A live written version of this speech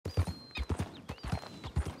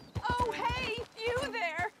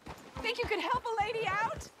think you could help a lady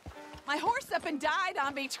out? My horse up and died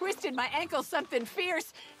on me, twisted my ankle something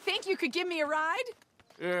fierce. Think you could give me a ride?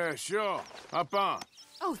 Yeah, sure. Hop on.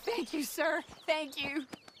 Oh, thank you, sir. Thank you.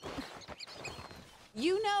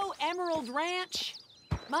 You know Emerald Ranch?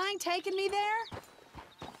 Mind taking me there?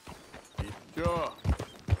 Sure.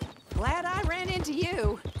 Glad I ran into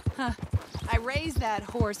you. Huh. I raised that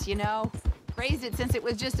horse, you know. Raised it since it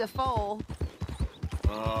was just a foal.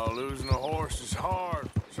 Oh, losing a horse is hard.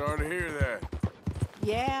 Sorry to hear that.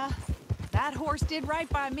 Yeah, that horse did right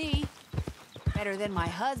by me. Better than my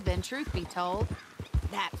husband, truth be told.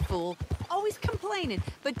 That fool, always complaining,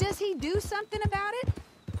 but does he do something about it?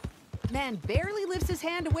 Man barely lifts his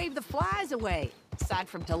hand to wave the flies away, aside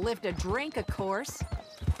from to lift a drink, of course.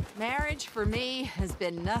 Marriage, for me, has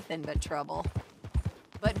been nothing but trouble.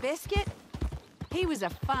 But Biscuit, he was a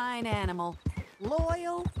fine animal.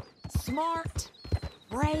 Loyal, smart,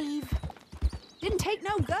 brave. Didn't take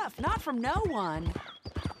no guff, not from no one.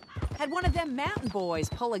 Had one of them mountain boys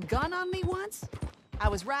pull a gun on me once. I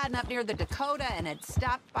was riding up near the Dakota and had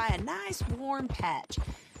stopped by a nice warm patch.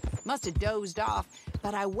 Must have dozed off,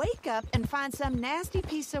 but I wake up and find some nasty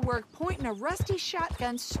piece of work pointing a rusty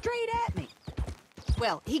shotgun straight at me.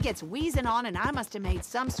 Well, he gets wheezing on and I must have made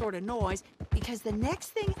some sort of noise because the next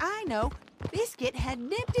thing I know, Biscuit had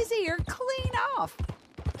nipped his ear clean off.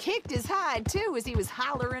 Kicked his hide, too, as he was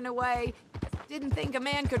hollering away. Didn't think a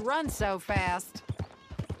man could run so fast.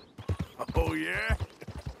 Oh, yeah?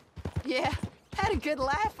 Yeah, had a good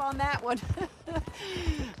laugh on that one.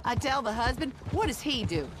 I tell the husband, what does he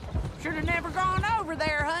do? Should have never gone over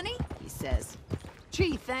there, honey, he says.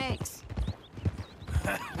 Gee, thanks.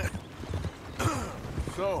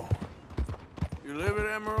 So, you live at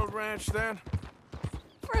Emerald Ranch then?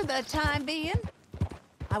 For the time being.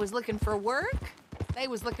 I was looking for work. They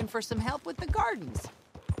was looking for some help with the gardens.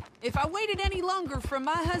 If I waited any longer for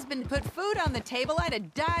my husband to put food on the table, I'd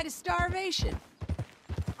have died of starvation.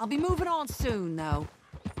 I'll be moving on soon, though.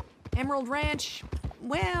 Emerald Ranch,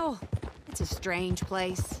 well, it's a strange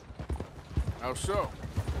place. How so?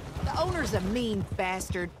 The owner's a mean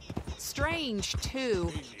bastard. Strange,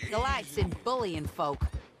 too. Delights in bullying folk.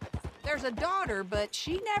 There's a daughter, but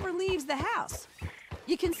she never leaves the house.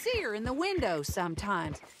 You can see her in the window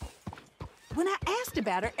sometimes. When I asked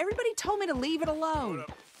about her, everybody told me to leave it alone.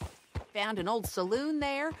 Found an old saloon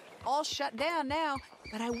there, all shut down now,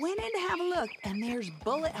 but I went in to have a look, and there's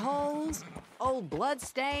bullet holes, old blood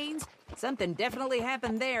stains. Something definitely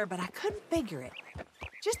happened there, but I couldn't figure it.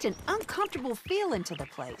 Just an uncomfortable feeling to the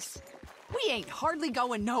place. We ain't hardly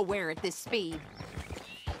going nowhere at this speed.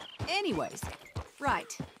 Anyways,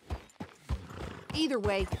 right. Either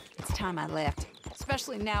way, it's time I left,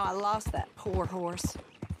 especially now I lost that poor horse.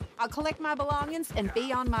 I'll collect my belongings and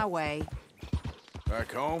be on my way.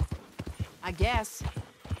 Back home? I guess.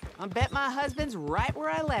 I bet my husband's right where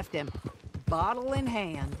I left him, bottle in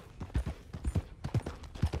hand.